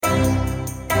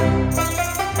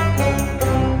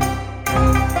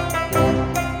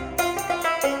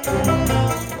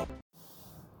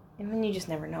just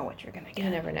never know what you're going to get.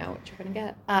 You never know what you're going to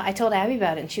get. I told Abby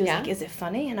about it, and she was like, is it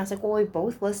funny? And I was like, well, we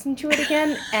both listened to it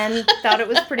again and thought it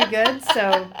was pretty good,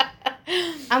 so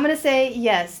I'm going to say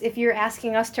yes. If you're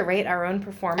asking us to rate our own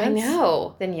performance, I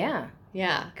know. Then yeah.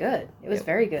 Yeah. Good. It was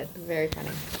very good. Very funny.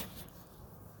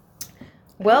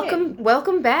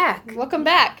 Welcome back. Welcome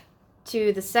back.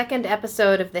 To the second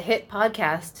episode of the hit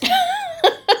podcast,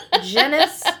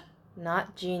 Genus,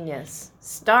 Not Genius,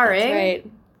 starring... That's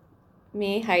right.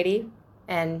 Me, Heidi.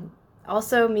 And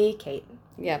also me, Kate.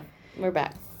 Yeah, we're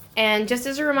back. And just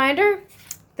as a reminder,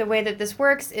 the way that this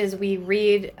works is we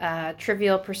read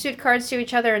Trivial Pursuit cards to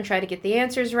each other and try to get the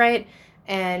answers right.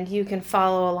 And you can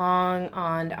follow along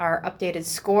on our updated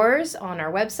scores on our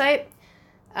website,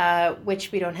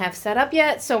 which we don't have set up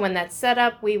yet. So when that's set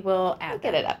up, we will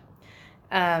get it up.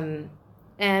 And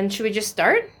should we just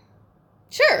start?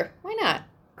 Sure, why not?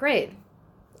 Great.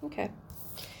 Okay.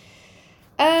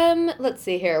 Let's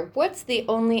see here. What's the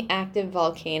only active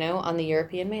volcano on the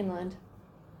European mainland?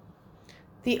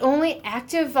 The only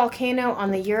active volcano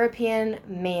on the European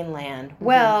mainland. Mm-hmm.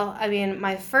 Well, I mean,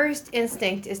 my first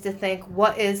instinct is to think,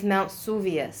 what is Mount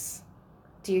Vesuvius?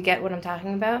 Do you get what I'm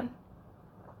talking about?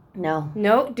 No.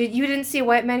 No? You didn't see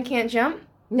White Men Can't Jump?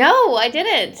 No, I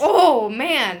didn't. Oh,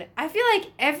 man. I feel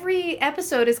like every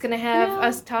episode is going to have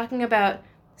us talking about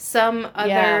some other...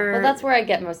 Yeah, well, that's where I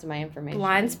get most of my information.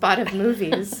 Blind spot of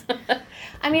movies.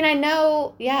 I mean, I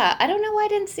know... Yeah, I don't know why I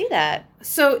didn't see that.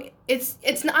 So, it's.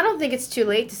 I don't think it's too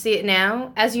late to see it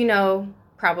now. As you know,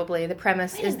 probably, the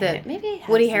premise is that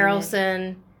Woody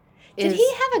Harrelson Did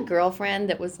he have a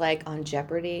girlfriend that was, like, on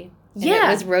Jeopardy? And yeah.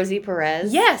 It was Rosie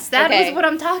Perez? Yes, that was what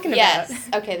I'm talking about. Yes.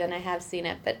 Okay, then I have seen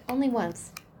it, but only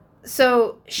once.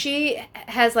 So she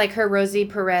has like her Rosie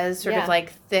Perez sort of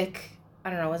like thick, I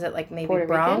don't know, was it like maybe Puerto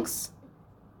Bronx?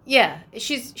 Rican? Yeah,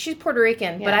 she's Puerto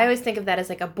Rican, but I always think of that as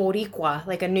like a Boricua,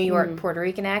 like a New York Puerto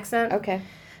Rican accent. Okay.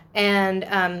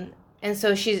 And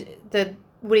so the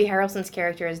Woody Harrelson's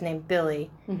character is named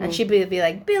Billy, and she'd be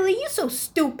like, Billy, you so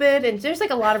stupid, and there's like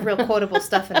a lot of real quotable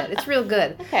stuff in it. It's real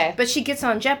good. Okay. But she gets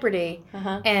on Jeopardy,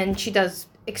 and she does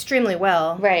extremely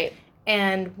well. Right.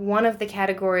 And one of the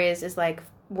categories is like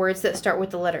words that start with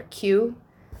the letter Q.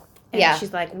 And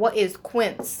she's like, what is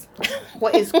quince?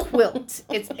 What is quilt?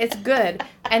 It's good.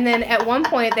 And then at one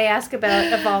point they ask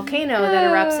about a volcano that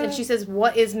erupts, and she says,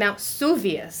 what is Mount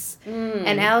Vesuvius?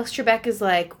 And Alex Trebek is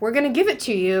like, we're going to give it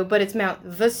to you, but it's Mount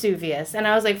Vesuvius. And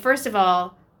I was like, first of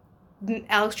all,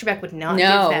 Alex Trebek would not give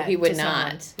that. No, he would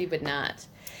not. Someone. He would not.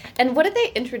 And what did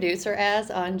they introduce her as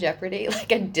on Jeopardy?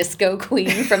 Like a disco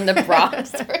queen from the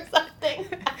Bronx or something?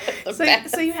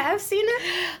 So you have seen it?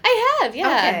 I have, yeah.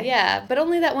 Okay. Yeah, but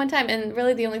only that one time. And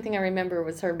really the only thing I remember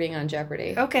was her being on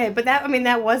Jeopardy. Okay, but that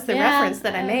was the reference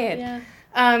that I made.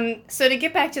 Yeah. So to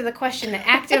get back to the question, the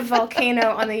active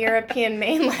volcano on the European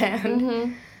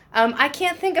mainland, I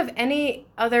can't think of any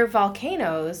other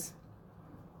volcanoes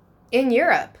in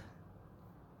Europe.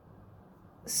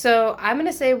 So I'm going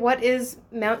to say, what is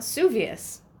Mount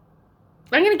Vesuvius?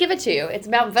 I'm going to give it to you. It's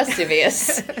Mount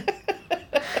Vesuvius.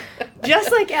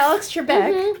 Just like Alex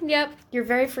Trebek. Yep. You're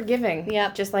very forgiving.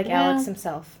 Yep. Just like Alex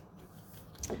himself.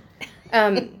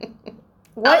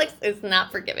 Alex is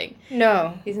not forgiving.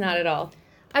 No. He's not at all.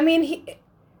 I mean,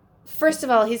 first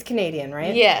of all, he's Canadian,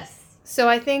 right? Yes. So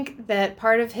I think that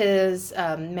part of his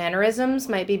mannerisms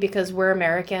might be because we're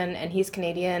American and he's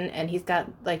Canadian and he's got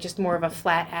like just more of a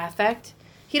flat affect.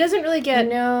 He doesn't really get...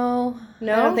 No? I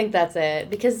don't think that's it.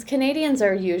 Because Canadians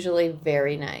are usually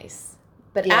very nice.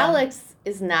 But Alex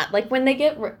is not. Like, when they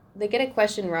get a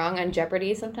question wrong on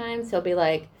Jeopardy sometimes, he'll be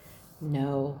like,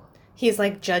 no. He's,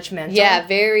 like, judgmental. Yeah,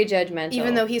 very judgmental.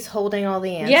 Even though he's holding all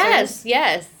the answers.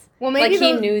 Yes. Well, maybe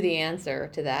he knew the answer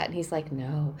to that, and he's like,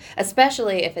 no.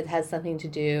 Especially if it has something to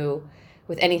do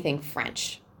with anything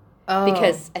French. Oh.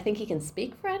 Because I think he can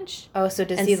speak French. Oh, so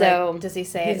does he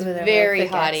say it with a very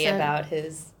haughty about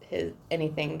his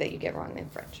anything that you get wrong in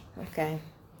French. Okay.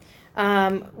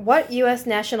 What U.S.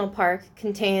 national park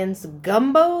contains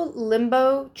Gumbo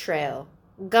Limbo Trail?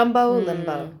 Gumbo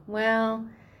Limbo. Well,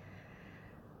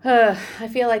 I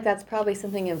feel like that's probably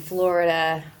something in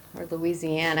Florida or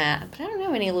Louisiana. But I don't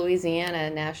know any Louisiana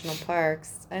national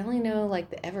parks. I only know,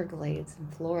 like, the Everglades in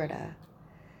Florida,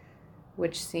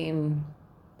 which seem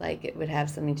like it would have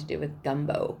something to do with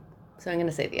gumbo. So I'm going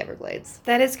to say the Everglades.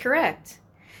 That is correct.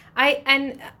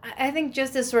 I think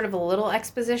just as sort of a little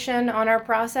exposition on our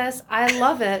process, I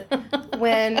love it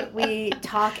when we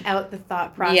talk out the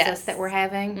thought process that we're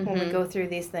having when we go through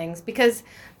these things. Because,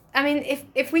 I mean,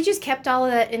 if we just kept all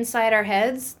of that inside our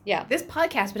heads, this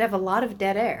podcast would have a lot of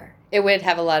dead air. It would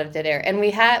have a lot of dead air. And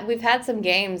we've had some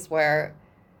games where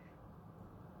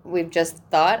we've just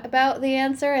thought about the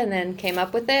answer and then came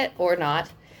up with it or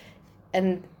not.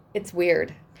 And it's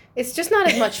weird. It's just not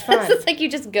as much fun. It's like you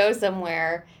just go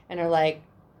somewhere and are like,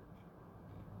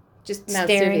 just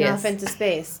staring off into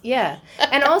space. Yeah.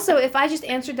 And also, if I just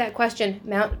answered that question,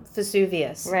 Mount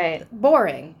Vesuvius. Right.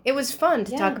 Boring. It was fun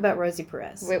to talk about Rosie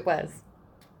Perez. It was.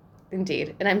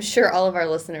 Indeed. And I'm sure all of our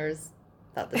listeners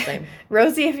thought the same.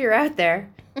 Rosie, if you're out there,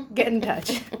 get in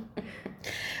touch.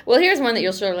 Well, here's one that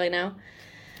you'll surely know.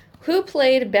 Who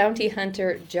played bounty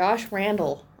hunter Josh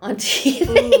Randall on TV?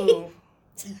 Ooh.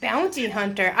 Bounty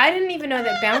hunter. I didn't even know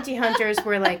that bounty hunters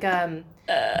were like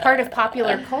part of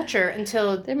popular culture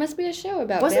until... There must be a show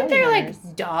about Wasn't bounty there hunters.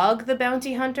 like Dog the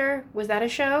Bounty Hunter? Was that a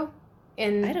show?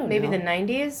 In maybe the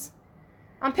 90s?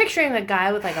 I'm picturing a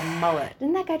guy with like a mullet.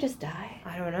 Didn't that guy just die?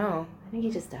 I don't know. I think he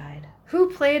just died.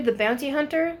 Who played the bounty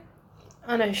hunter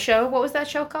on a show? What was that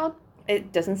show called?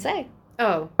 It doesn't say.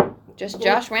 Oh. Just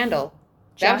Josh Randall.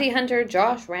 Bounty hunter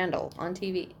Josh Randall on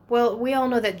TV. Well, we all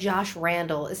know that Josh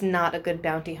Randall is not a good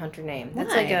bounty hunter name.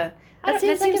 That's Why? like a... That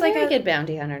seems like a very good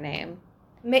bounty hunter name.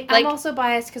 I'm also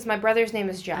biased because my brother's name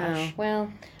is Josh. Oh,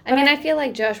 well, I feel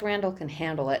like Josh Randall can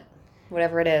handle it.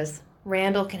 Whatever it is.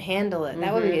 Randall can handle it.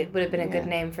 That would have been a good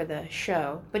name for the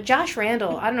show. But Josh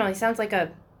Randall, I don't know, he sounds like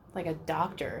a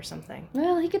doctor or something.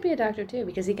 Well, he could be a doctor too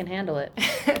because he can handle it.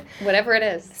 Whatever it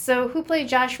is. So who played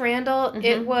Josh Randall?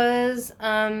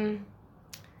 Mm-hmm.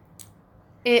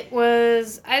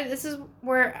 This is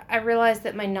where I realized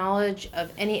that my knowledge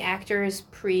of any actors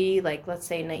pre, like, let's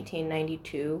say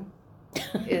 1992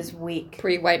 is weak.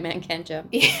 Pre-White Man Can't Jump.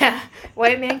 Yeah.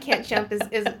 White Man Can't Jump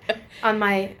is on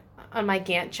my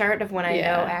Gantt chart of when I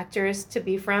know actors to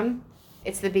be from.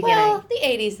 It's the beginning. Well, the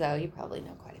 80s, though. You probably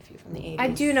know quite a few from the 80s. I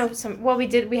do know some. Well, we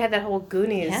had that whole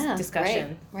Goonies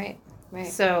discussion. Right.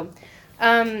 So,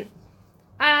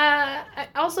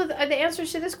 also, the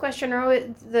answers to this question are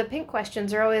always, the pink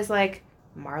questions are always like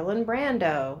Marlon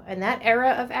Brando and that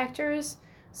era of actors.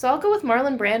 So I'll go with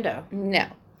Marlon Brando. No.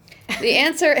 The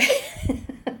answer,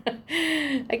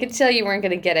 I could tell you weren't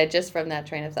going to get it just from that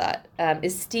train of thought,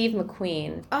 is Steve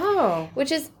McQueen. Oh. Which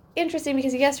is interesting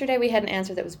because yesterday we had an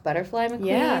answer that was Butterfly McQueen.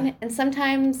 Yeah. And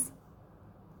sometimes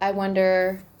I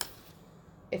wonder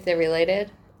if they're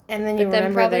related. And then you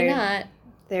remember probably not.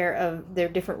 They're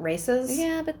different races.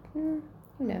 Yeah, but who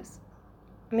knows?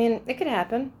 I mean, it could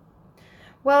happen.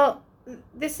 Well,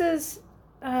 this is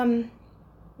an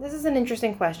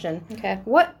interesting question. Okay.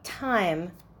 What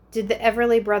time did the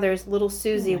Everly Brothers' Little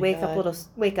Susie wake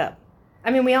up?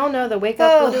 I mean, we all know the wake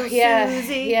up, little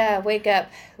Susie. Yeah, wake up.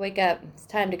 It's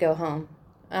time to go home.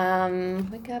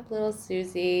 Wake up, little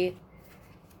Susie.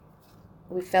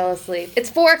 We fell asleep. It's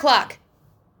 4:00.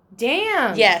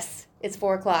 Damn. Yes, it's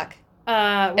 4:00.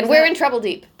 And we're in trouble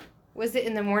deep. Was it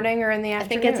in the morning or in the afternoon?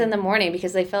 I think it's in the morning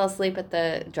because they fell asleep at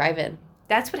the drive-in.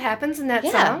 That's what happens in that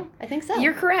song? I think so.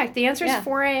 You're correct. The answer is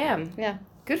 4 a.m. Yeah.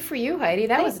 Good for you, Heidi.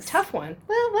 That was a tough one.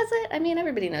 Well, was it? I mean,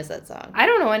 everybody knows that song. I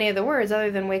don't know any of the words other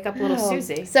than Wake Up Little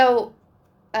Susie. So,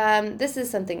 this is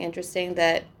something interesting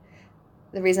that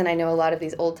the reason I know a lot of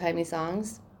these old-timey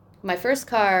songs. My first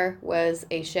car was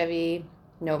a Chevy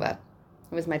Nova.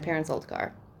 It was my parents' old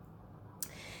car.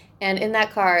 And in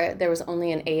that car, there was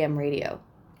only an AM radio.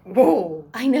 Whoa.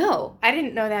 I know. I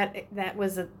didn't know that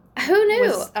was a... Who knew?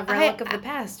 Was a relic of the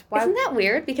past. Why? Isn't that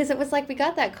weird? Because it was like we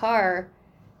got that car,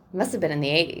 it must have been in the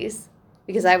 80s,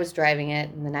 because I was driving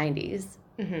it in the 90s.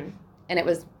 Mm-hmm. And it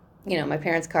was, my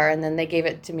parents' car, and then they gave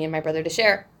it to me and my brother to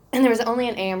share. And there was only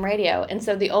an AM radio. And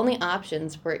so the only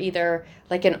options were either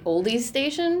like an oldies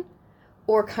station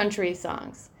or country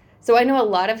songs. So I know a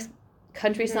lot of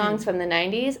country songs from the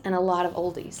 90s and a lot of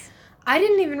oldies. I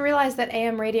didn't even realize that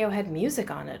AM radio had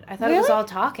music on it. I thought it was all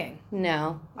talking.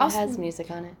 No, it has music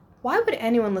on it. Why would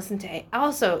anyone listen to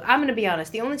Also, I'm going to be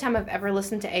honest. The only time I've ever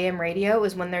listened to AM radio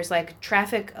is when there's like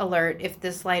traffic alert if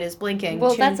this light is blinking.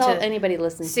 Well, that's all anybody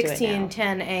listens to.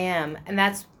 16:10 AM, and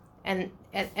that's and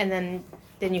then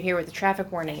you hear what the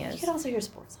traffic warning is. You could also hear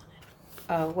sports on it.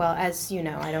 Oh well, as you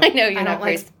know, I don't. I know you're not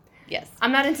like. Yes.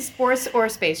 I'm not into sports or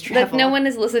space travel. Like no one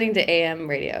is listening to AM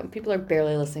radio. People are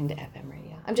barely listening to FM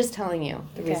radio. I'm just telling you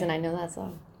the reason I know that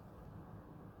song.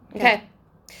 Okay.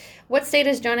 What state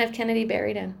is John F. Kennedy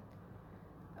buried in?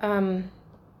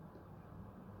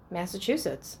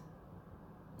 Massachusetts.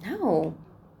 No.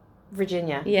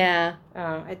 Virginia. Yeah.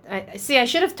 Oh, I see. I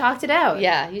should have talked it out.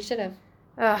 Yeah, you should have.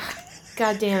 Ugh,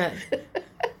 God damn it.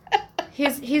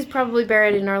 He's probably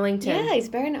buried in Arlington. Yeah, he's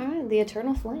buried in the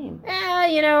eternal flame.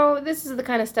 This is the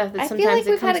kind of stuff that sometimes I feel like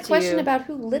we've had a question about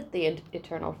who lit the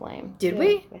eternal flame. Did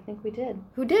we? I think we did.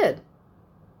 Who did?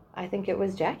 I think it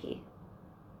was Jackie.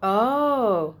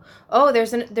 Oh,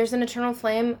 there's an eternal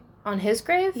flame On his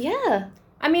grave? Yeah.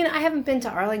 I mean, I haven't been to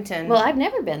Arlington. Well, I've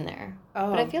never been there. Oh.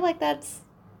 But I feel like that's,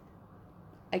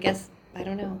 I guess, I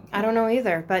don't know. I don't know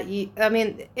either, but it's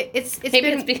Maybe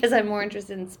been it's because I'm more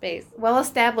interested in space. well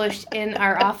established in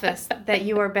our office that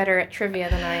you are better at trivia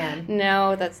than I am.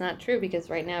 No, that's not true because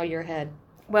right now you're ahead.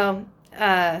 Well,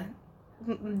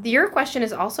 your question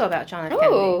is also about John F. Kennedy.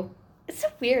 Oh, it's so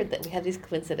weird that we have these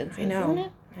coincidences, I know. isn't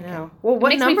it? I know. Well,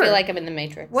 what it makes number? me feel like I'm in the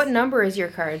Matrix. What number is your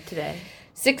card today?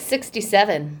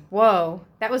 667. Whoa,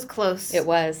 that was close. It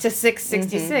was. To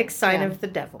 666, sign Yeah. of the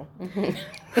devil.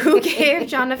 Who gave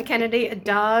John F. Kennedy a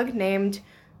dog named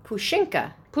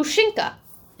Pushinka? Pushinka.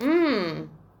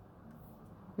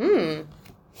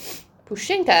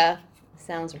 Pushinka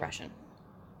sounds Russian.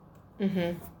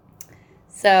 Mm-hmm.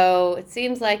 So it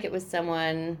seems like it was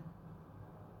someone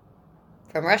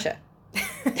from Russia.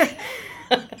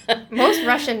 Most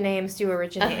Russian names do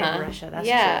originate in Russia. That's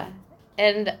true.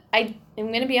 And I'm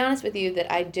going to be honest with you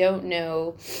that I don't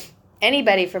know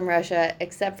anybody from Russia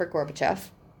except for Gorbachev.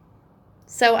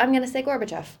 So I'm going to say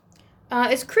Gorbachev.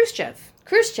 It's Khrushchev.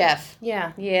 Khrushchev.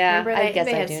 Yeah. Yeah, Remember I guess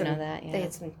I had do some, know that. Yeah. They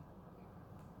had some,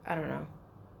 I don't know,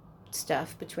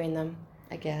 stuff between them.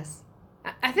 I guess.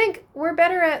 I think we're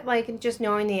better at, like, just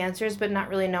knowing the answers, but not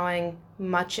really knowing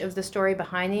much of the story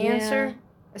behind the answer,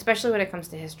 especially when it comes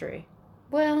to history.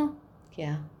 Well,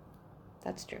 yeah,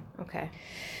 that's true. Okay.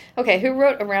 Okay, who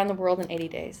wrote Around the World in 80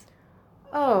 Days?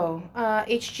 Oh,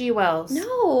 H.G. Wells.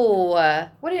 No.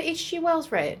 What did H.G.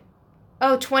 Wells write?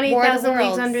 Oh, 20,000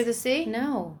 Leagues Under the Sea?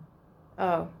 No.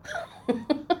 Oh.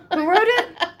 Who wrote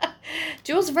it?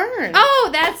 Jules Verne. Oh,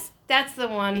 that's the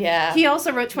one. Yeah. He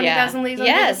also wrote 20,000 Leagues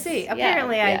Under the Sea.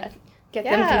 Apparently I get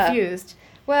them confused.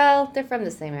 Well, they're from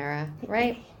the same era,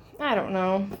 right? I don't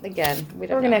know. Again, we're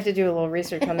going to have to do a little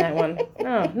research on that one.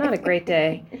 Oh, not a great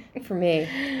day for me.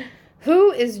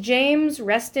 Who is James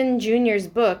Reston Jr.'s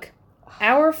book,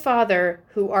 Our Father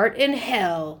Who Art in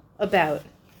Hell, about?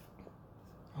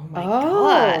 Oh, my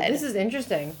God. This is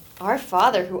interesting. Our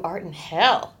Father Who Art in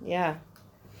Hell. Yeah.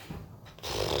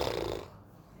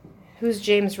 Who's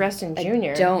James Reston Jr.?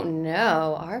 I don't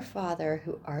know. Our Father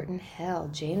Who Art in Hell,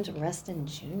 James Reston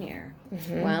Jr.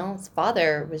 Mm-hmm. Well, his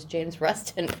father was James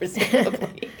Reston,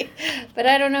 presumably. But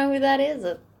I don't know who that is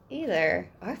either.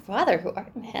 Our Father Who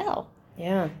Art in Hell.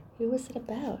 Yeah. Who was it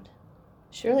about?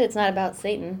 Surely it's not about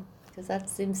Satan, because that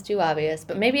seems too obvious.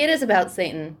 But maybe it is about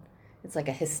Satan. It's like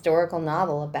a historical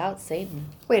novel about Satan.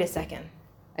 Wait a second.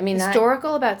 I mean,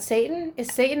 historical about Satan?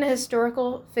 Is Satan a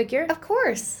historical figure? Of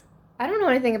course. I don't know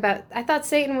anything about... I thought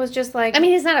Satan was just like... I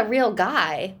mean, he's not a real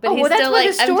guy. But he's that's still what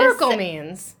like, historical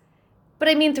means. But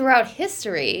I mean, throughout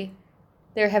history,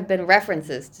 there have been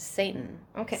references to Satan.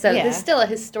 Okay, so there's still a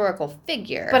historical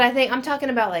figure. But I think I'm talking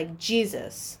about, like,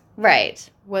 Jesus. Right.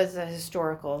 Was a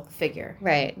historical figure.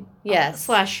 Right. Yes. /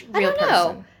 real person. I don't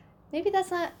know. Maybe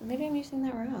that's not... Maybe I'm using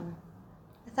that wrong.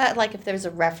 I thought, like, if there's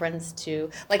a reference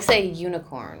to... Like, say, a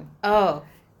unicorn. Oh.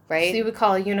 Right? So you would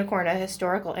call a unicorn a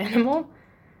historical animal?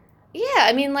 Yeah,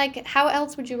 I mean, like, how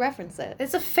else would you reference it?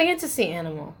 It's a fantasy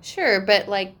animal. Sure, but,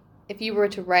 like, if you were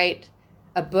to write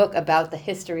a book about the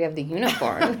history of the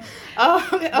unicorn... Oh,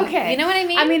 okay. You know what I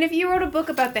mean? I mean, if you wrote a book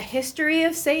about the history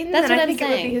of Satan, then I think it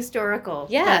would be historical.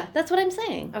 Yeah, that's what I'm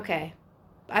saying. Okay.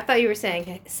 I thought you were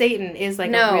saying Satan is,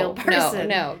 like, a real person.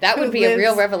 No. That would be a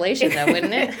real revelation, though,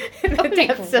 wouldn't it? That would be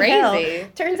crazy.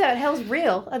 Turns out hell's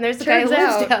real, and there's a guy who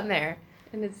lives down there.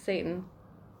 And it's Satan.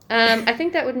 I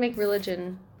think that would make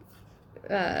religion...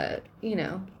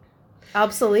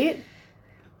 obsolete?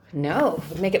 No, it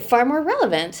would make it far more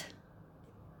relevant.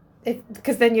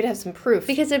 Because then you'd have some proof.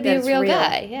 Because it'd be a real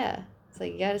guy, yeah. It's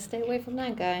like, you gotta stay away from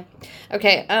that guy.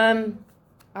 Okay,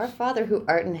 Our Father Who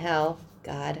Art in Hell,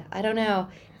 God, I don't know.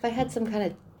 If I had some kind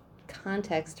of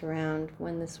context around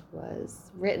when this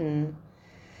was written,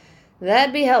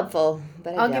 that'd be helpful,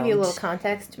 but I'll give you a little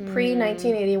context.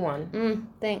 Pre-1981.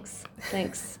 Thanks,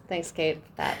 Kate,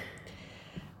 for that.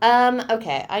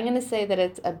 Okay, I'm going to say that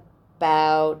it's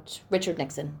about Richard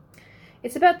Nixon.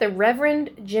 It's about the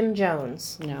Reverend Jim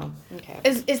Jones. No. Okay.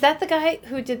 Is that the guy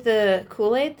who did the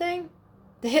Kool-Aid thing?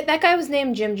 That guy was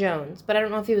named Jim Jones, but I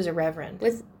don't know if he was a reverend.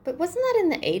 But wasn't that in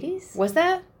the 80s? Was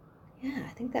that? Yeah,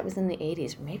 I think that was in the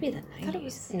 80s, or maybe the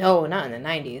 90s. No, not in the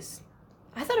 90s.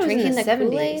 I thought it was in the 70s.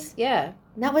 Kool-Aid? Yeah.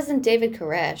 That wasn't David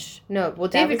Koresh. No, well,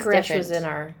 David Koresh was in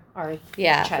our childhood.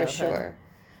 For sure.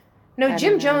 No,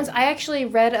 Jim Jones, I actually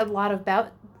read a lot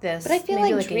about this. But I feel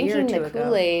like drinking the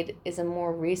Kool-Aid is a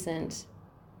more recent,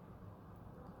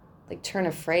 like, turn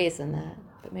of phrase than that.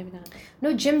 But maybe not.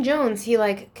 No, Jim Jones, he,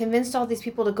 like, convinced all these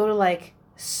people to go to, like,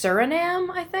 Suriname,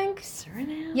 I think.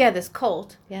 Suriname? Yeah, this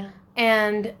cult. Yeah.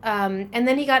 And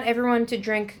then he got everyone to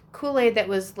drink Kool-Aid that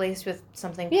was laced with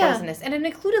something poisonous. And it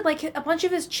included, like, a bunch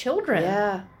of his children.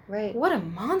 Yeah, right. What a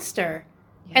monster.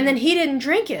 Yeah. And then he didn't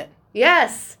drink it.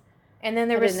 Yes. And then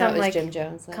there was some, like, Jim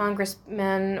Jones,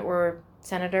 congressman or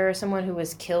senator or someone who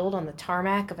was killed on the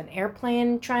tarmac of an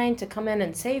airplane trying to come in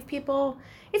and save people.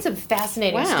 It's a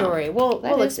fascinating story.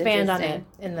 We'll expand on it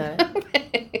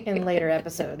in later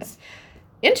episodes.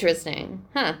 Interesting.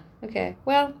 Huh. Okay.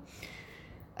 Well,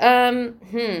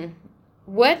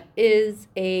 what is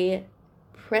a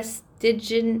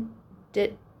prestidigitator?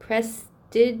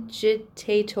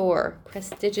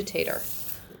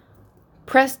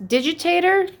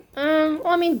 Prestidigitator? Well,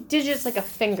 I mean, digit's like a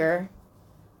finger.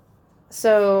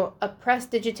 So a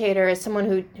prestidigitator is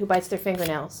someone who bites their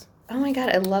fingernails. Oh my god,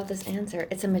 I love this answer.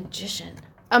 It's a magician.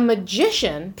 A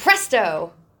magician?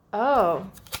 Presto! Oh.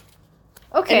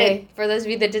 Okay. For those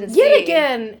of you that didn't see... Yet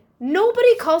again,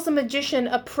 nobody calls a magician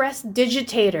a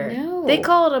prestidigitator. No. They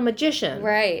call it a magician.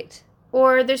 Right.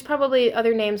 Or there's probably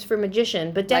other names for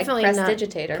magician, but definitely like not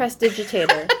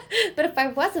prestidigitator. But if I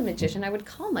was a magician, I would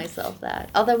call myself that.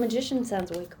 Although magician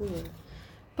sounds way cooler.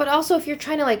 But also, if you're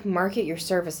trying to, like, market your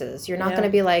services, you're not going to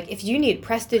be like, if you need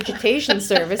prestidigitation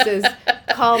services,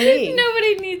 call me.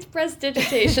 Nobody needs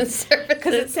prestidigitation services.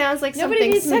 Because it sounds like Nobody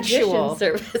something needs sexual.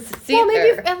 Services well,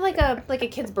 maybe at like a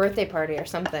kid's birthday party or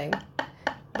something.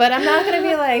 But I'm not going to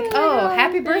be like,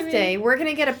 happy birthday. We're going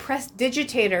to get a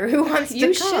prestidigitator who wants to come.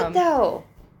 You should, though.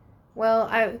 Well,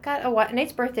 I've got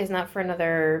Nate's birthday's not for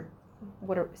another...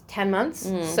 10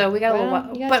 months? So we got a little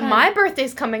while. But time. My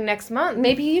birthday's coming next month.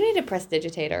 Maybe you need a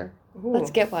prestidigitator. Ooh.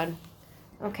 Let's get one.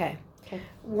 Okay.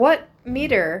 What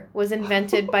meter was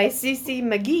invented by C.C.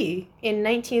 McGee in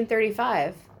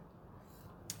 1935?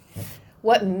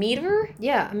 What meter?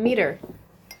 Yeah, a meter.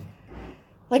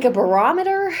 Like a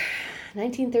barometer?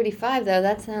 1935, though.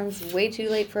 That sounds way too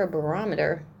late for a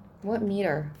barometer. What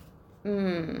meter?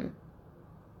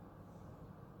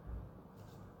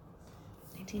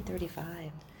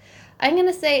 1935. I'm going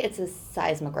to say it's a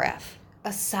seismograph.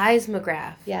 A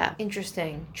seismograph. Yeah.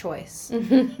 Interesting choice.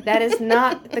 That is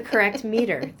not the correct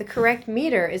meter. The correct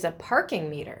meter is a parking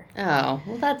meter. Oh,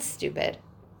 well, that's stupid.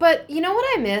 But you know what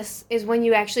I miss is when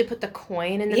you actually put the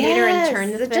coin in the meter and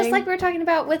turn the thing. Just like we were talking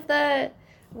about with the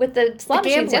slot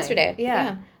machines yesterday.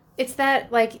 Yeah. It's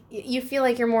that, like, you feel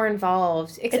like you're more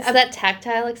involved. It's that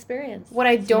tactile experience. What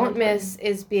I don't miss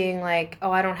is being like, oh,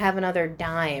 I don't have another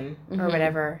dime or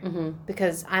whatever.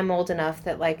 Because I'm old enough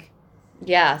that, like...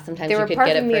 Yeah, sometimes you could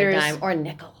get it for a dime or a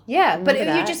nickel. Yeah, but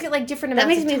you just get, like, different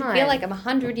amounts of time. That makes me feel like I'm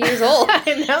 100 years old.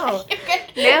 I know.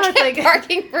 Now it's like...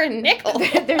 parking for a nickel.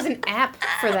 There's an app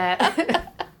for that.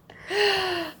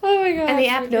 Oh, my God. And the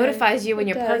app notifies you when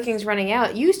your parking's running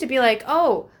out. It used to be like,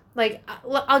 oh... Like,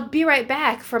 I'll be right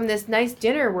back from this nice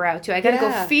dinner we're out to. I gotta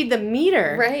go feed the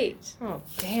meter. Right. Oh,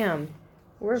 damn.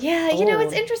 We're old. You know,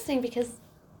 it's interesting because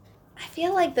I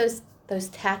feel like those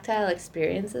tactile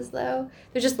experiences, though,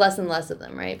 there's just less and less of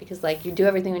them, right? Because, like, you do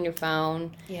everything on your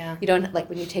phone. Yeah. You don't, like,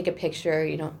 when you take a picture,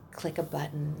 you don't click a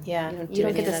button. Yeah. You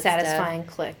don't get the satisfying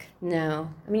click. No.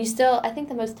 I mean, I think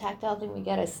the most tactile thing we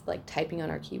get is, like, typing on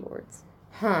our keyboards.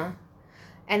 Huh.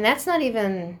 And that's not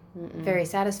even very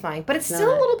satisfying. But it's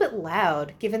still a little bit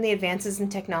loud, given the advances in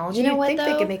technology. You know what, think though?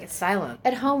 they could make it silent.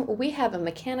 At home, we have a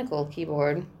mechanical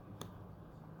keyboard,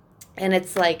 and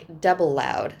it's, like, double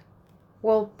loud.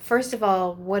 Well, first of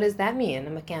all, what does that mean, a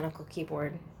mechanical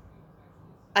keyboard?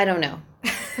 I don't know.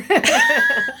 To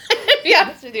be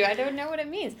honest with you, I don't know what it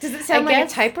means. Does it sound like a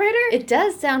typewriter? It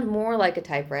does sound more like a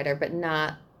typewriter, but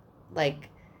not like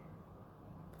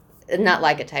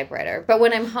a typewriter. But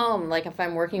when I'm home, like if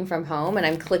I'm working from home and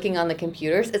I'm clicking on the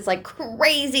computers, it's like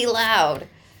crazy loud.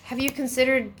 Have you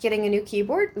considered getting a new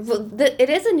keyboard? Well, it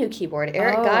is a new keyboard.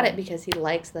 Eric got it because he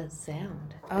likes the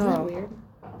sound. Isn't that weird?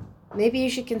 Maybe you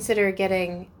should consider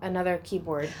getting another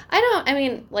keyboard. I don't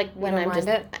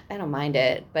mind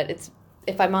it, but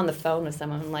if I'm on the phone with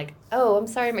someone, I'm like, oh, I'm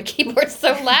sorry, my keyboard's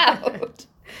so loud.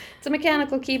 It's a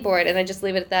mechanical keyboard, and I just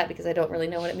leave it at that because I don't really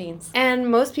know what it means. And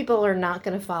most people are not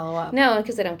going to follow up. No,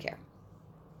 because they don't care.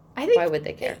 Why would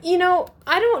they care? You know,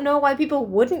 I don't know why people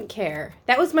wouldn't care.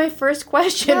 That was my first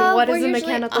question. Well, what is a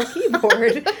mechanical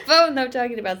keyboard? The phone, though,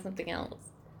 talking about something else.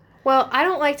 Well, I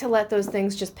don't like to let those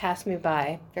things just pass me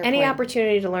by. Fair Any point.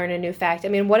 opportunity to learn a new fact. I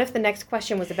mean, what if the next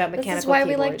question was about mechanical keyboards? This is why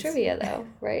we like trivia, though,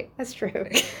 right? That's true.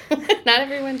 Not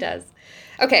everyone does.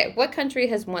 Okay, what country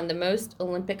has won the most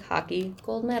Olympic hockey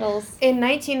gold medals? In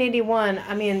 1981,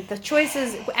 I mean, the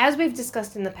choices, as we've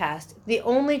discussed in the past, the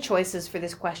only choices for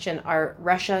this question are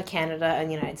Russia, Canada, and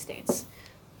the United States.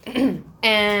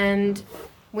 And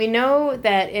We know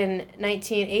that in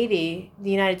 1980,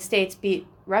 the United States beat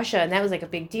Russia, and that was like a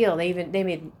big deal. They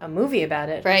made a movie about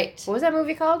it. Right. What was that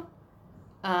movie called?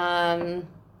 The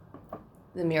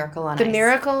Miracle on Ice. The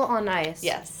Miracle on Ice.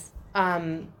 Yes.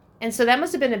 And so that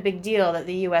must have been a big deal that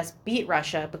the U.S. beat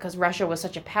Russia because Russia was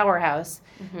such a powerhouse.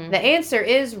 Mm-hmm. The answer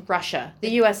is Russia,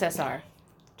 the USSR.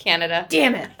 Canada.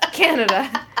 Damn it, Canada.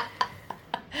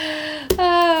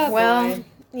 Oh, well, boy.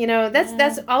 you know,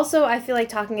 that's also, I feel like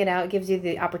talking it out gives you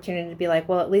the opportunity to be like,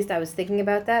 well, at least I was thinking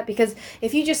about that. Because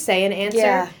if you just say an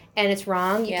answer and it's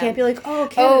wrong, you can't be like, oh,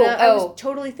 Canada, I was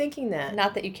totally thinking that.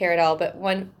 Not that you care at all, but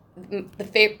my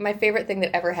favorite thing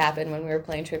that ever happened when we were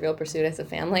playing Trivial Pursuit as a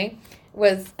family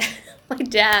was my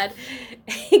dad,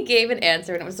 he gave an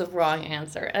answer and it was the wrong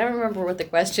answer. I don't remember what the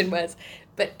question was,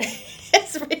 but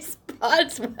his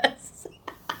response was...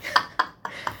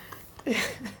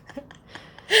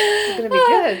 It's going to be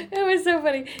good. It was so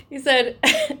funny. He said,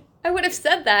 I would have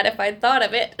said that if I'd thought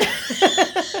of it.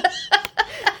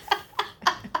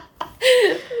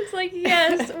 It's like,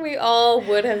 yes, we all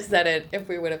would have said it if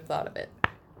we would have thought of it.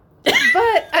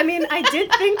 But, I mean, I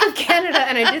did think of Canada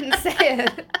and I didn't say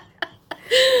it.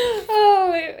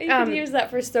 Oh, you could use that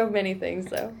for so many things,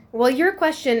 though. Well, your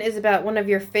question is about one of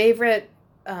your favorite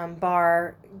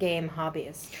bar game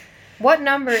hobbies. What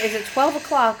number is it? 12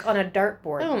 o'clock on a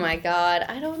dartboard. Oh, my God.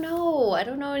 I don't know. I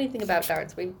don't know anything about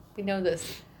darts. We know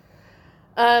this.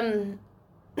 You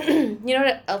know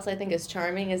what else I think is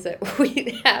charming is that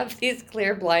we have these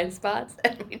clear blind spots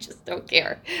and we just don't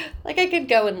care. Like, I could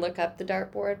go and look up the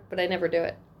dartboard, but I never do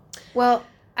it. Well,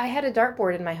 I had a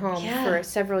dartboard in my home for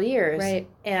several years. Right.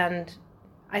 And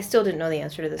I still didn't know the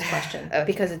answer to this question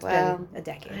because it's been a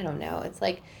decade. I don't know. It's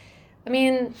like, I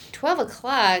mean, 12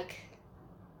 o'clock,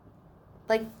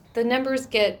 like, the numbers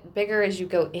get bigger as you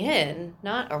go in,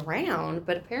 not around,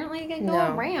 but apparently you can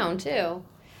go around, too.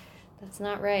 That's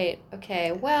not right.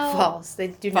 Okay, well... False. They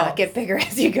do not get bigger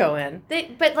as you go in.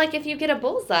 But, like, if you get a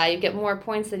bullseye, you get more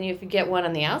points than if you get one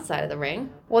on the outside of the ring.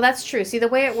 Well, that's true. See, the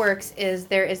way it works is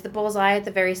there is the bullseye at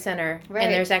the very center. Right.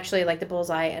 And there's actually, like, the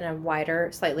bullseye and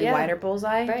a slightly wider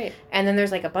bullseye. Right. And then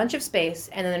there's, like, a bunch of space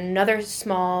and then another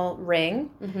small ring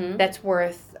that's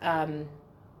worth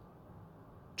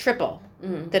triple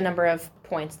the number of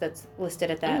points that's listed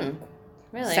at that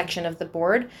section of the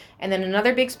board, and then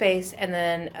another big space, and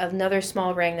then another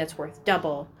small ring that's worth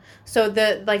double. So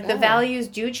the values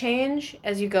do change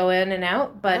as you go in and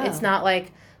out, but it's not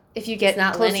like if you get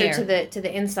closer to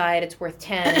the inside, it's worth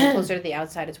 10, and closer to the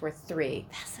outside, it's worth 3.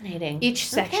 Fascinating. Each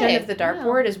section of the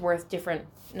dartboard is worth different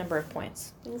number of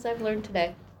points. Things I've learned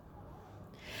today.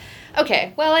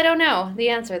 Okay, well, I don't know the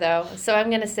answer, though, so I'm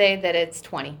going to say that it's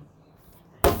 20.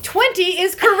 20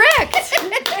 is correct!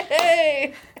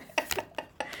 Hey!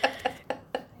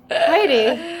 Heidi,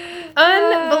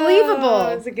 unbelievable.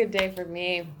 Oh, it was a good day for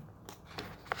me.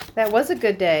 That was a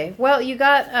good day. Well, you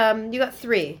got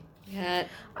 3. You got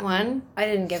 1? I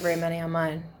didn't get very many on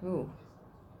mine. Ooh.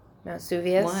 Mount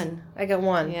Suvius? 1. I got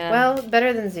 1. Yeah. Well,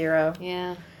 better than 0.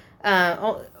 Yeah.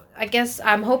 I guess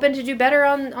I'm hoping to do better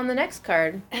on the next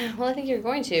card. Well, I think you're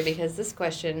going to, because this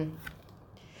question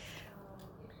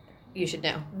you should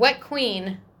know. What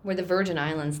queen were the Virgin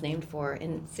Islands named for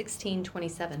in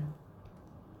 1627?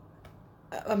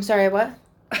 I'm sorry, what?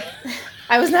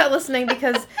 I was not listening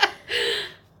because...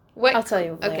 I'll tell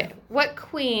you later. Okay. What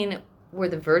queen were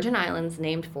the Virgin Islands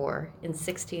named for in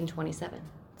 1627?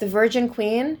 The Virgin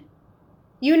Queen?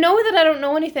 You know that I don't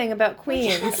know anything about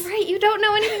queens. That's right. You don't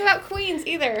know anything about queens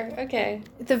either. Okay.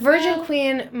 The Virgin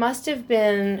Queen must have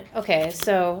been... Okay,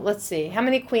 so let's see. How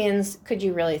many queens could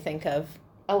you really think of?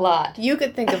 A lot. You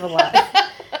could think of a lot.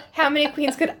 How many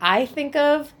queens could I think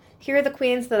of? Here are the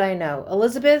queens that I know.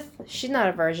 Elizabeth, she's not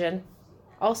a virgin.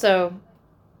 Also,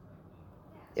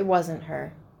 it wasn't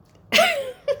her.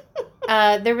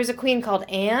 There was a queen called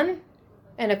Anne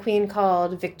and a queen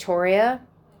called Victoria.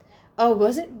 Oh,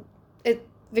 wasn't it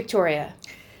Victoria?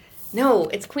 No,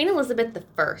 it's Queen Elizabeth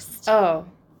I. Oh.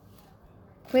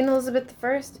 Queen Elizabeth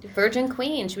I? Virgin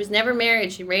Queen. She was never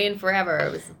married. She reigned forever.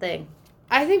 It was the thing.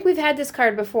 I think we've had this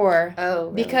card before. Oh,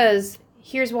 really? Because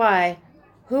here's why.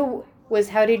 Who was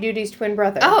Howdy Doody's twin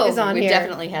brother is on we here.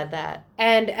 Definitely had that.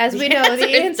 And as we know, the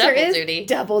answer is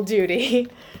double duty.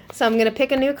 So I'm going to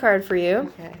pick a new card for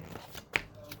you. Okay.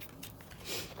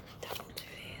 Double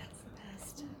duty, that's the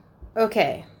best.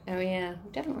 Okay. Oh, yeah.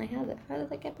 We definitely had it. How did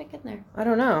that get back in there? I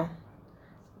don't know.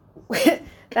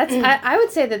 That's. I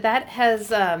would say that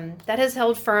has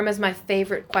held firm as my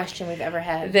favorite question we've ever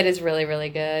had. That is really, really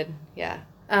good. Yeah.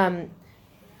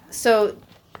 So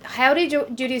Howdy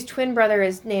Doody's twin brother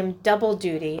is named Double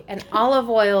Duty, and Olive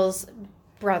Oil's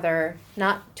brother,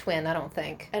 not twin, I don't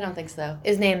think. I don't think so.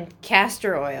 Is named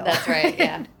Castor Oil. That's right,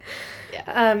 yeah.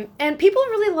 Yeah. And people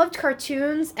really loved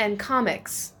cartoons and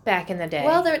comics back in the day.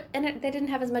 Well, they didn't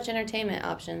have as much entertainment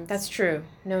options. That's true.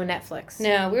 No Netflix.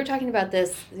 No, we were talking about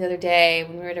this the other day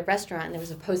when we were at a restaurant, and there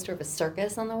was a poster of a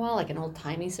circus on the wall, like an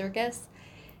old-timey circus.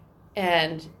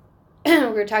 And we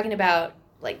were talking about,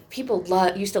 like, people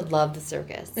used to love the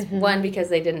circus. Mm-hmm. One, because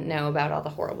they didn't know about all the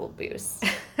horrible abuse.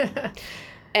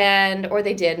 Or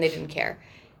they did, and they didn't care.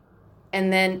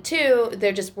 And then, two,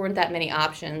 there just weren't that many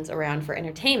options around for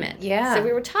entertainment. Yeah. So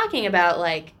we were talking about,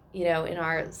 like, in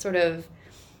our sort of,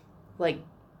 like,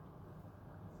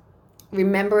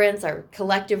 remembrance, our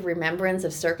collective remembrance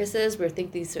of circuses. We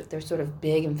think they're sort of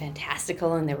big and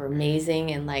fantastical, and they were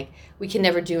amazing, and, like, we can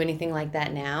never do anything like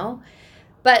that now.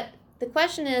 But the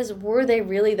question is, were they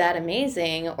really that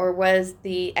amazing, or was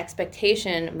the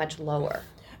expectation much lower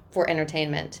for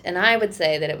entertainment? And I would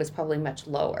say that it was probably much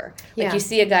lower. Yeah. Like, you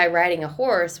see a guy riding a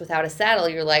horse without a saddle,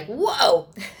 you're like, whoa,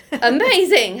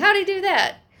 amazing. How'd he do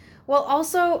that? Well,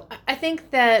 also, I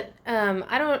think that,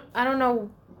 I don't know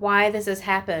why this has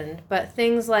happened, but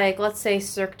things like, let's say,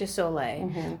 Cirque du Soleil.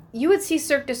 Mm-hmm. You would see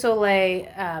Cirque du Soleil,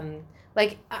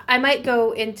 like, I might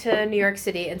go into New York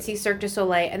City and see Cirque du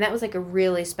Soleil, and that was, like, a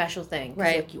really special thing.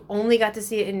 Right. Like, you only got to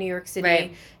see it in New York City,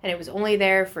 right. And it was only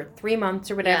there for 3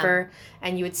 months or whatever,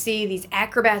 and you would see these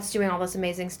acrobats doing all this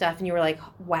amazing stuff, and you were like,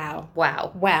 wow.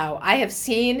 Wow, I have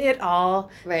seen it all.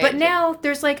 Right. But now,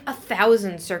 there's, like,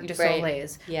 1,000 Cirque du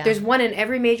Soleils. Right. Yeah. There's one in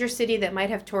every major city that might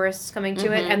have tourists coming to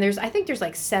mm-hmm. it, and I think there's,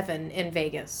 like, 7 in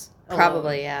Vegas alone.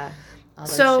 Probably, yeah. All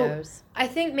those so shows. I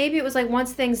think maybe it was like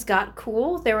once things got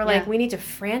cool, they were like, we need to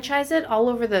franchise it all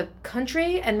over the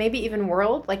country and maybe even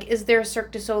world. Like, is there a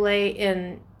Cirque du Soleil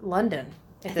in London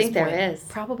at this point? There is.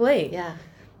 Probably. Yeah.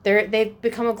 They've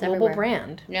become a global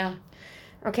brand. Yeah.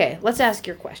 Okay, let's ask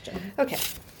your question. Okay.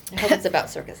 I hope it's about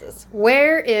circuses.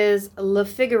 Where is Le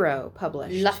Figaro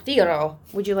published? Le Figaro.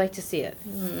 Would you like to see it?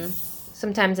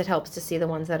 Sometimes it helps to see the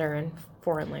ones that are in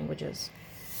foreign languages.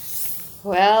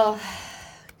 Well,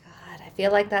 God, I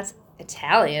feel like that's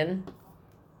Italian.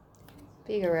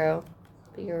 Figaro.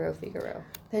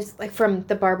 There's, like, from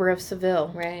The Barber of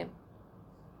Seville. Right.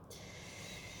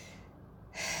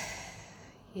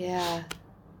 Yeah.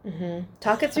 Mm-hmm.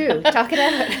 Talk it through. Talk it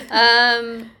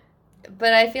out.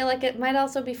 But I feel like it might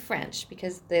also be French,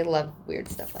 because they love weird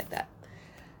stuff like that.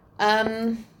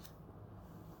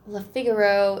 Le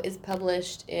Figaro is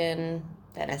published in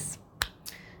Venice.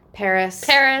 Paris.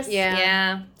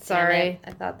 Yeah. Sorry.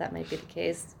 I thought that might be the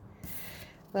case.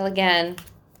 Well, again,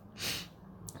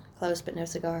 close but no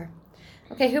cigar.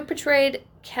 Okay, who portrayed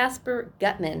Caspar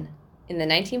Gutman in the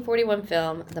 1941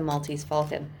 film The Maltese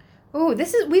Falcon? Ooh,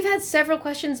 we've had several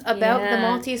questions about the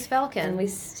Maltese Falcon. And we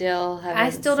still haven't I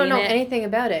still don't know anything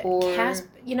about it. Or...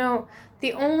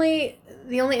 the only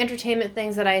entertainment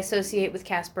things that I associate with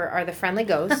Casper are the Friendly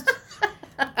Ghost,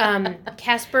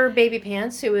 Casper Baby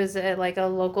Pants, who is a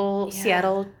local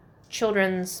Seattle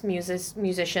children's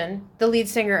musician, the lead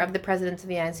singer of the Presidents of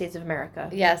the United States of America.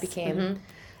 Yes. Became. Mm-hmm.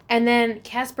 And then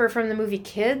Casper from the movie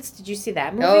Kids. Did you see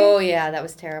that movie? Oh, yeah, that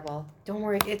was terrible. Don't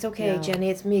worry. It's okay, No. Jenny.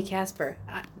 It's me, Casper.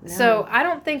 No. So I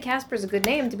don't think Casper's a good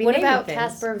name to be What naming about things.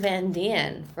 Casper Van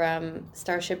Dien from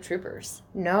Starship Troopers?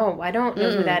 No, I don't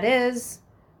know who that is.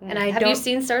 And Have you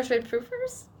seen Starship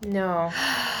Troopers? No.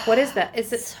 What is that?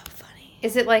 Is it so funny?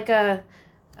 Is it like a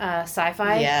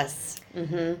sci-fi? Yes.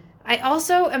 Mm-hmm. I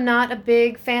also am not a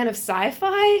big fan of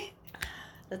sci-fi.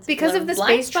 That's because of the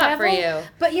space travel for you.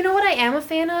 But you know what I am a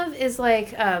fan of is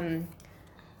like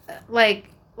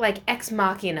Ex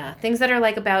Machina, things that are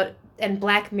like about, and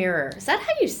Black Mirror. Is that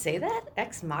how you say that?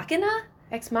 Ex Machina?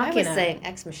 Ex Machina. I was saying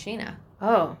Ex Machina.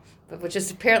 Oh, which is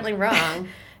apparently wrong.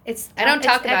 I don't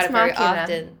talk about it very Machina.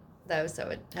 often though, so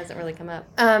it hasn't really come up.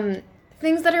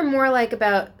 Things that are more like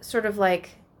about sort of like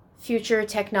future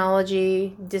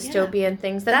technology, dystopian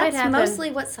things that might happen. That's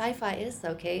mostly what sci-fi is,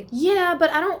 though, Kate. Yeah,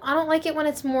 but I don't like it when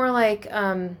it's more like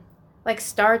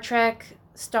Star Trek,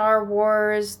 Star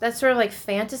Wars. That's sort of like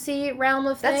fantasy realm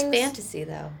of things. That's fantasy,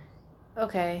 though.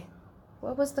 Okay.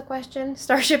 What was the question?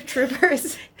 Starship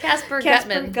Troopers. Casper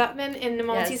Gutman in the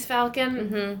Maltese Falcon.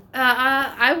 Mm-hmm.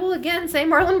 I will again say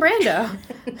Marlon Brando.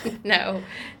 No.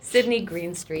 Sidney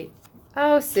Greenstreet.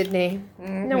 Oh, Sidney.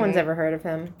 Mm-hmm. No one's ever heard of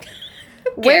him.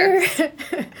 Where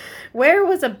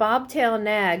was a bobtail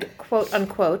nag, quote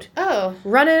unquote,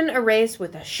 running a race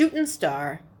with a shooting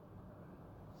star?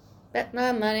 Bet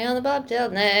my money on the bobtail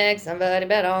nag, somebody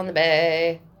bet on the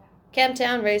bay.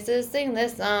 Camptown races, sing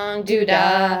this song,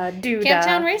 doo-dah. Doo-dah.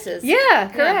 Camptown races. Yeah,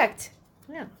 correct.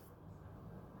 Yeah.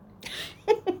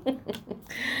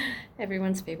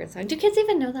 Everyone's favorite song. Do kids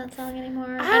even know that song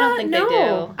anymore? I don't think no. they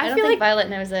do. I don't think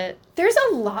Violet knows it. There's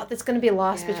a lot that's going to be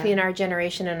lost between our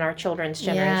generation and our children's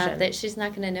generation. Yeah, she's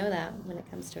not going to know that when it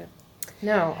comes to it.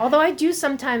 No, although I do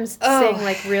sometimes sing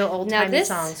like real old-timey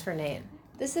songs for Nate.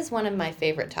 This is one of my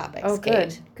favorite topics, Oh,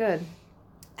 Kate. good.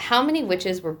 How many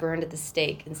witches were burned at the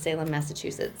stake in Salem,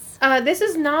 Massachusetts? This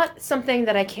is not something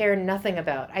that I care nothing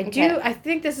about. I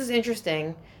think this is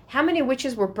interesting. How many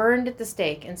witches were burned at the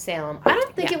stake in Salem? I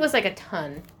don't think it was like a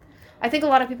ton. I think a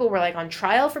lot of people were like on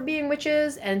trial for being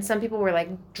witches, and some people were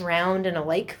like drowned in a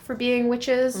lake for being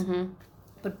witches. Mm-hmm.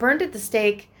 But burned at the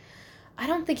stake, I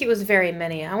don't think it was very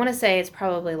many. I want to say it's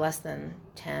probably less than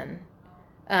 10.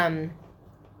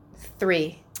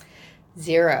 3.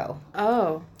 0.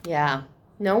 Oh. Yeah.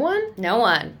 No one? No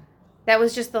one. That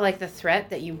was just the threat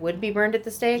that you would be burned at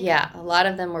the stake? Yeah. A lot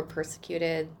of them were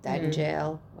persecuted, died in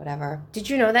jail, whatever. Did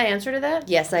you know that answer to that?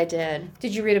 Yes, I did.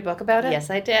 Did you read a book about it? Yes,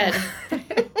 I did.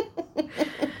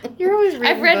 You're always reading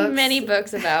I've read books. many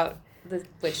books about the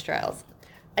witch trials.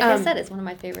 Like I said, it's one of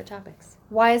my favorite topics.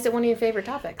 Why is it one of your favorite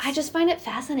topics? I just find it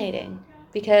fascinating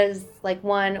because,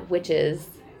 witches,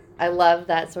 I love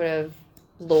that sort of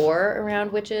lore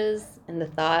around witches and the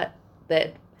thought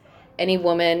that any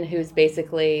woman who's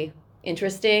basically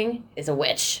interesting is a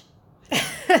witch.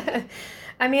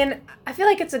 I mean, I feel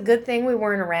like it's a good thing we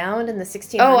weren't around in the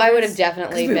 1600s. Oh, I would have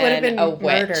definitely been a witch.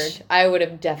 Murdered. I would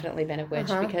have definitely been a witch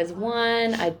because,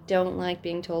 one, I don't like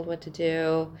being told what to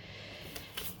do,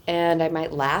 and I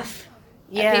might laugh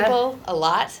at people a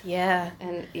lot. Yeah.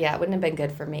 And, it wouldn't have been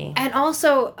good for me. And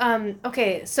also,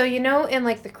 okay, so in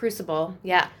the Crucible...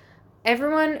 Yeah.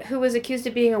 Everyone who was accused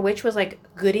of being a witch was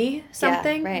Goody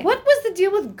something. Yeah, right. What was the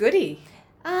deal with Goody?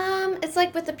 It's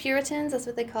like with the Puritans. That's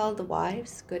what they called the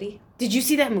wives. Goody. Did you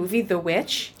see that movie, The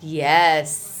Witch?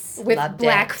 Yes. With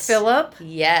Black Phillip?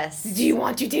 Yes. Do you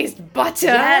want to taste butter?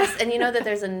 Yes. And you know that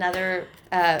there's another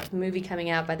movie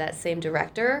coming out by that same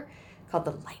director called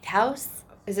The Lighthouse.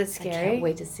 Is it scary? I can't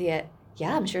wait to see it.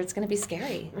 Yeah, I'm sure it's going to be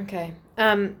scary. Okay.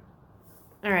 All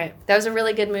right. That was a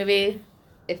really good movie.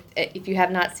 If you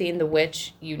have not seen The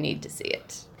Witch, you need to see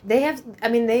it.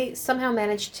 They somehow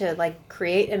managed to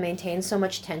create and maintain so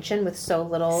much tension with so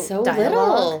little dialogue.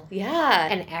 Little. Yeah.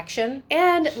 And action.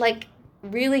 And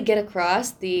really get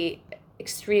across the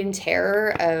extreme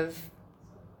terror of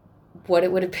what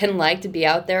it would have been like to be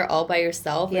out there all by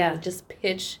yourself. Yeah. And just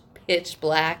pitch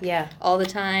black. Yeah. All the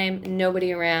time,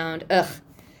 nobody around. Ugh.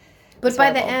 But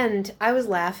by the end, I was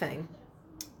laughing.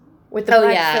 With the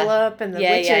Black Phillip and the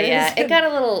witches. Yeah.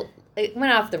 It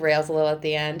went off the rails a little at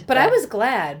the end. But I was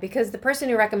glad because the person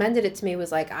who recommended it to me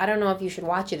was like, I don't know if you should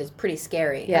watch it. It's pretty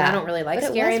scary. Yeah. And I don't really like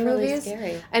scary movies. Really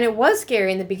scary. And it was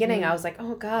scary in the beginning. I was like,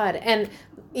 oh, God. And,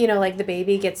 the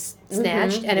baby gets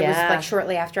snatched. And it was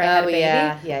shortly after I had a baby.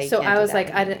 Yeah. So I was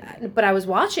like, but I was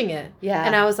watching it. Yeah.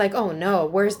 And I was like, oh, no,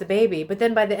 where's the baby? But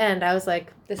then by the end, I was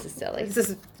like, this is silly. This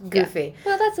is goofy. Yeah.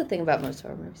 Well, that's the thing about most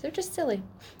horror movies. They're just silly.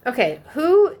 Okay.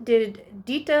 Who did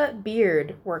Dita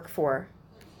Beard work for?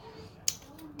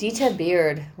 Dita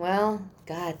Beard. Well,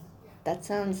 God, that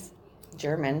sounds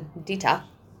German. Dita.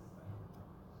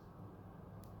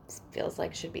 This feels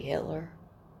like it should be Hitler.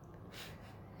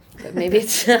 But maybe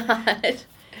it's not.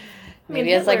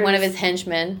 Maybe it's one of his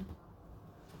henchmen.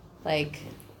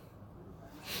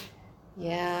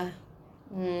 Yeah.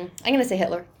 I'm going to say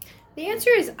Hitler. The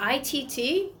answer is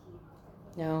ITT.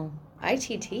 No.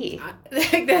 ITT.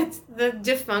 That's the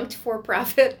defunct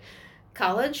for-profit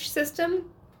college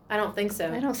system? I don't think so.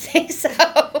 I don't think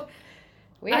so.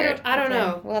 Weird. I don't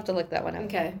know. We'll have to look that one up.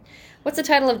 Okay. What's the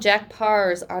title of Jack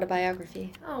Parr's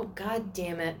autobiography? Oh, God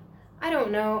damn it. I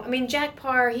don't know. I mean, Jack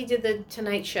Parr, he did the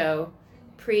Tonight Show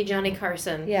pre-Johnny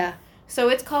Carson. Yeah. So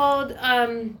it's called...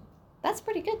 That's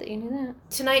pretty good that you knew that.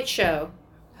 Tonight Show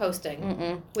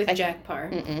hosting with Jack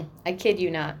Parr. I kid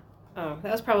you not. Oh,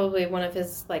 that was probably one of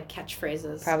his,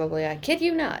 catchphrases. Probably. I kid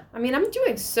you not. I mean, I'm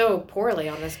doing so poorly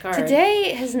on this card.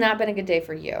 Today has not been a good day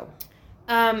for you.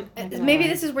 Maybe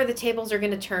this is where the tables are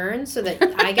going to turn so that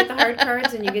I get the hard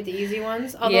cards and you get the easy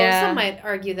ones. Although some might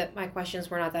argue that my questions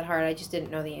were not that hard. I just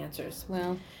didn't know the answers.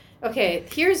 Well. Okay,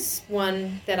 here's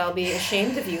one that I'll be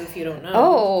ashamed of you if you don't know.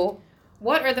 Oh.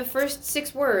 What are the first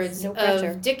 6 words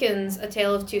of Dickens' A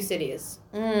Tale of Two Cities?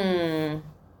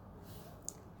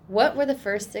 What were the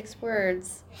first 6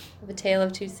 words of A Tale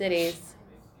of Two Cities?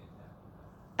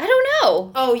 I don't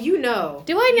know. Oh, you know.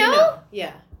 Do I know? You know.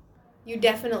 Yeah. You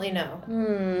definitely know.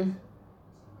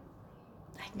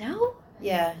 I know?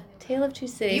 Yeah. Tale of Two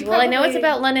Cities. Well, I know it's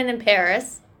about London and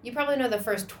Paris. You probably know the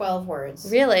first 12 words.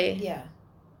 Really? Yeah.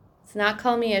 It's not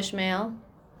Call Me Ishmael.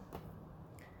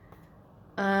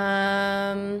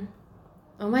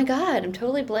 Oh my God, I'm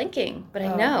totally blanking, but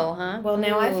I know, huh? Well,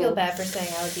 now I feel bad for saying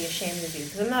I would be ashamed of you,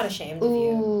 because I'm not ashamed of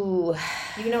you. Ooh.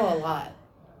 You know a lot.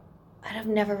 I've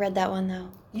never read that one,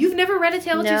 though. You've never read A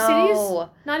Tale of Two Cities?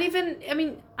 No. Not even, I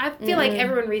mean, I feel like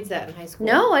everyone reads that in high school.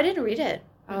 No, I didn't read it.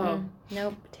 Oh.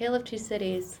 Nope. Tale of Two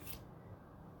Cities.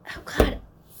 Oh, God.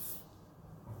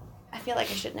 I feel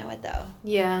like I should know it, though.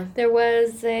 Yeah. There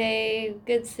was a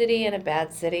good city and a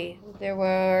bad city. There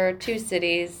were two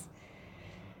cities.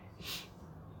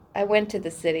 I went to the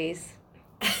cities.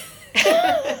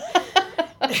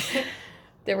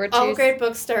 There were two. All great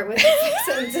books start with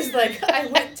sentences like, I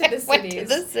went to the cities. Went to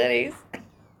the cities.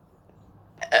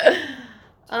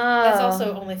 That's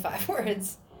also only 5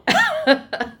 words.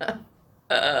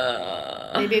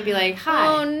 Maybe it'd be like, hi,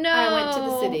 oh, no. I went to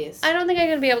the cities. I don't think I'm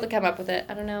going to be able to come up with it.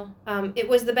 I don't know. It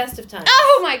was the best of times.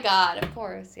 Oh, my God. Of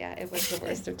course. Yeah, it was the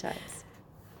worst of times.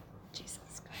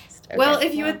 Jesus Christ. Okay, well,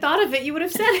 if you had thought of it, you would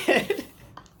have said it.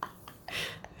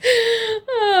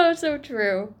 Oh, so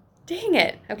true. Dang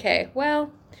it. Okay,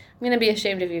 well, I'm going to be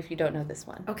ashamed of you if you don't know this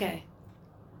one. Okay.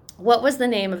 What was the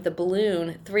name of the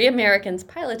balloon 3 Americans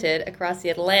piloted across the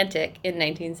Atlantic in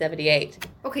 1978?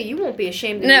 Okay, you won't be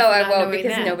ashamed of No, me for I not won't, knowing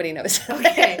because that. nobody knows.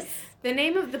 Okay. The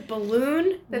name of the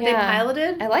balloon that they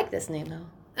piloted? I like this name, though.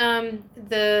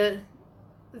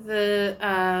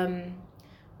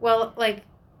 Well, like,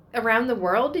 around the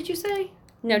world, did you say?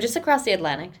 No, just across the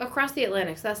Atlantic. Across the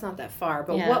Atlantic, so that's not that far.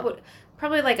 But Yeah. what would...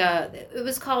 Probably like it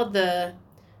was called the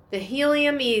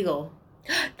Helium Eagle.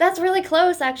 That's really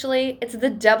close, actually. It's the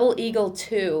Double Eagle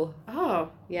 2. Oh.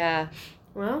 Yeah.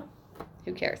 Well.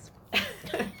 Who cares?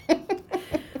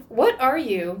 What are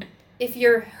you if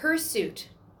you're hirsute?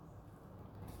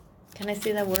 Can I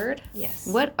say that word? Yes.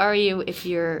 What are you if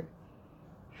you're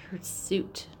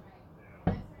hirsute?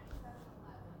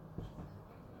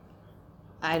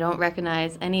 I don't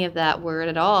recognize any of that word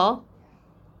at all.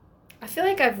 I feel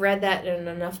like I've read that in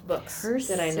enough books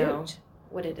Hirsute. that I know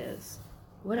what it is.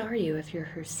 What are you if you're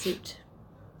hirsute?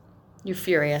 You're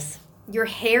furious. You're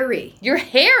hairy. You're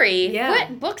hairy? Yeah.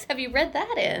 What books have you read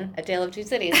that in? A Tale of Two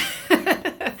Cities.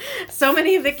 So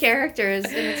many of the characters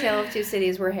in A Tale of Two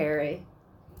Cities were hairy.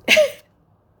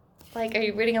 Like, are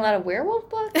you reading a lot of werewolf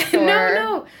books? Or,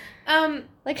 No.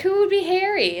 like, who would be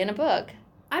hairy in a book?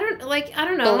 I don't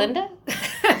know. Belinda?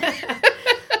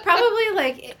 Probably,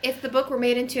 like, if the book were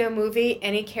made into a movie,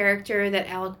 any character that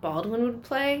Alec Baldwin would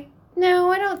play.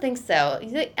 No, I don't think so.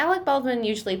 Alec Baldwin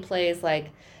usually plays,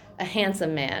 like, a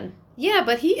handsome man. Yeah,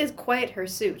 but he is quite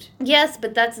hirsute. Yes,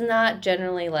 but that's not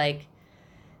generally, like,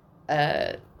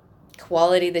 a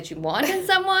quality that you want in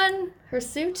someone.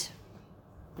 Hirsute?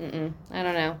 I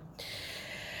don't know.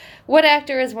 What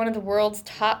actor is one of the world's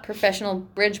top professional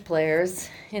bridge players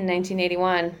in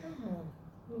 1981? Oh,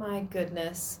 my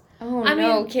goodness. Oh, I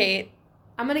no, mean, Kate.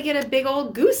 I'm going to get a big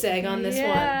old goose egg on this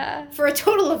one. For a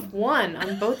total of 1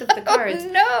 on both of the cards. Oh,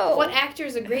 no. What actor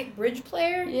is a great bridge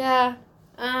player? Yeah.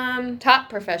 Top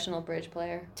professional bridge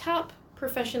player. Top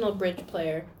professional bridge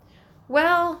player.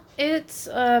 Well, it's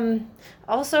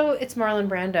also it's Marlon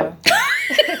Brando.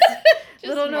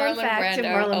 Little known fact of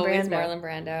Marlon Always Brando.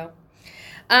 Marlon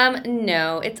Brando.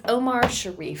 No, it's Omar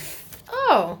Sharif.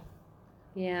 Oh,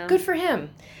 yeah. good for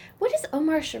him. What has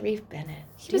Omar Sharif been in?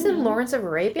 He was in Lawrence of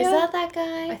Arabia. Is that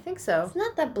guy? I think so. It's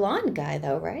not that blonde guy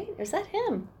though, right? Or is that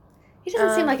him? He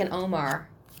doesn't seem like an Omar.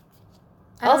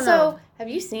 I don't know. Have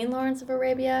you seen Lawrence of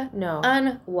Arabia? No.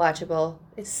 Unwatchable.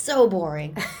 It's so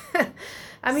boring.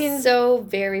 I mean, so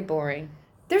very boring.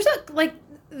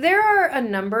 There are a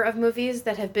number of movies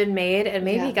that have been made and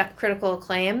maybe got critical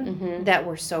acclaim that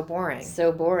were so boring.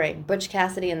 So boring. Butch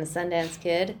Cassidy and the Sundance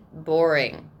Kid,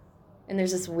 boring. And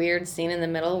there's this weird scene in the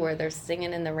middle where they're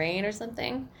singing in the rain or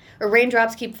something. Or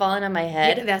raindrops keep falling on my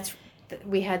head. Yeah,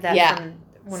 we had that from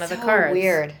one of the cards.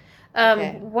 Weird.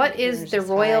 What is the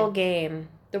Royal Game?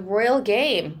 The Royal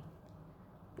Game.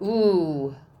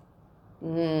 Ooh.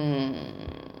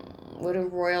 What do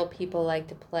royal people like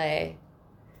to play?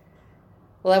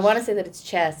 Well, I want to say that it's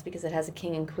chess because it has a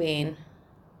king and queen.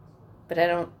 But I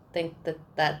don't think that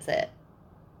that's it.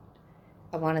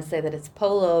 I want to say that it's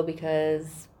polo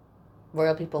because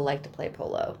royal people like to play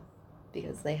polo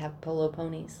because they have polo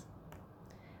ponies.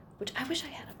 Which I wish I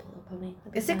had a polo pony.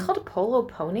 Is it called a polo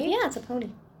pony? Yeah, it's a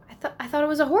pony. I thought it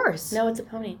was a horse. No, it's a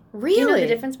pony. Really? Do you know the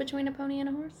difference between a pony and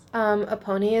a horse? A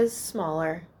pony is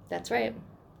smaller. That's right.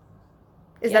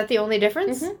 Is that the only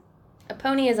difference? Mm-hmm. A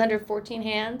pony is under 14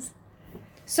 hands.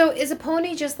 So is a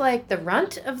pony just like the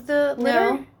runt of the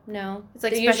litter? No. It's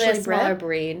like they're usually a smaller bred?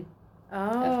 breed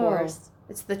of horse.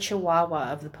 It's the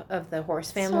Chihuahua of the horse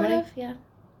family. Sort of, yeah.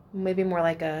 Maybe more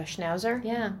like a Schnauzer.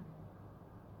 Yeah.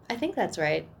 I think that's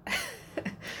right.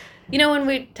 You know, when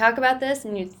we talk about this,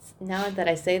 and now that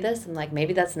I say this, I'm like,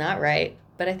 maybe that's not right,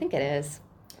 but I think it is.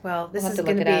 Well, this is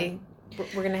going to be.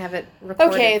 We're going to have it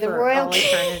recorded for all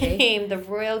eternity. The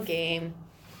royal game,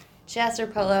 chess or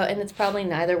polo, and it's probably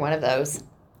neither one of those.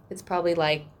 It's probably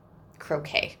like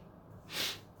croquet.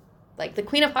 Like the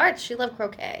Queen of Hearts, she loved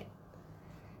croquet.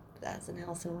 That's in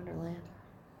Alice in Wonderland.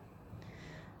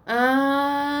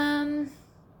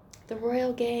 The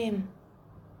royal game.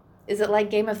 Is it like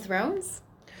Game of Thrones?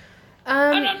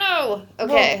 I don't know.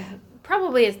 Okay. Well,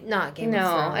 probably it's not Game of Thrones.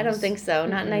 No, I don't think so.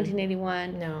 Not in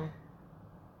 1981. No.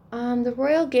 The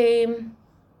royal game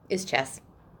is chess.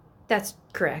 That's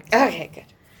correct. Okay, good.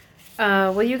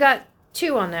 Well, you got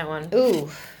 2 on that one. Ooh,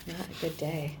 not a good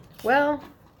day. Well,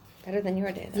 better than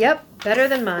your day, though. Yep, better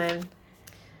than mine.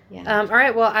 Yeah. All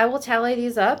right, well, I will tally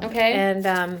these up. Okay.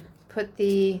 And put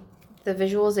the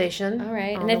visualization. All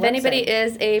right. And if anybody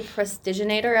is a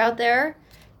prestidigitator out there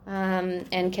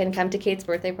and can come to Kate's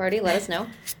birthday party, let us know.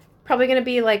 Probably going to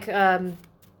be like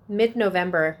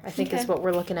mid-November, I think is what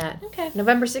we're looking at. Okay.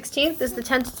 November 16th is the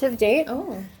tentative date.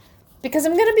 Oh. Because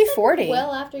I'm going to be 40.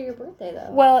 Well after your birthday,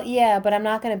 though. Well, yeah, but I'm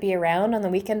not going to be around on the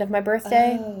weekend of my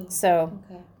birthday. Oh. So.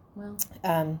 Okay. Well,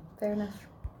 fair enough.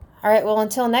 All right, well,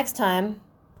 until next time,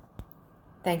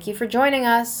 thank you for joining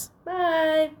us.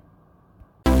 Bye.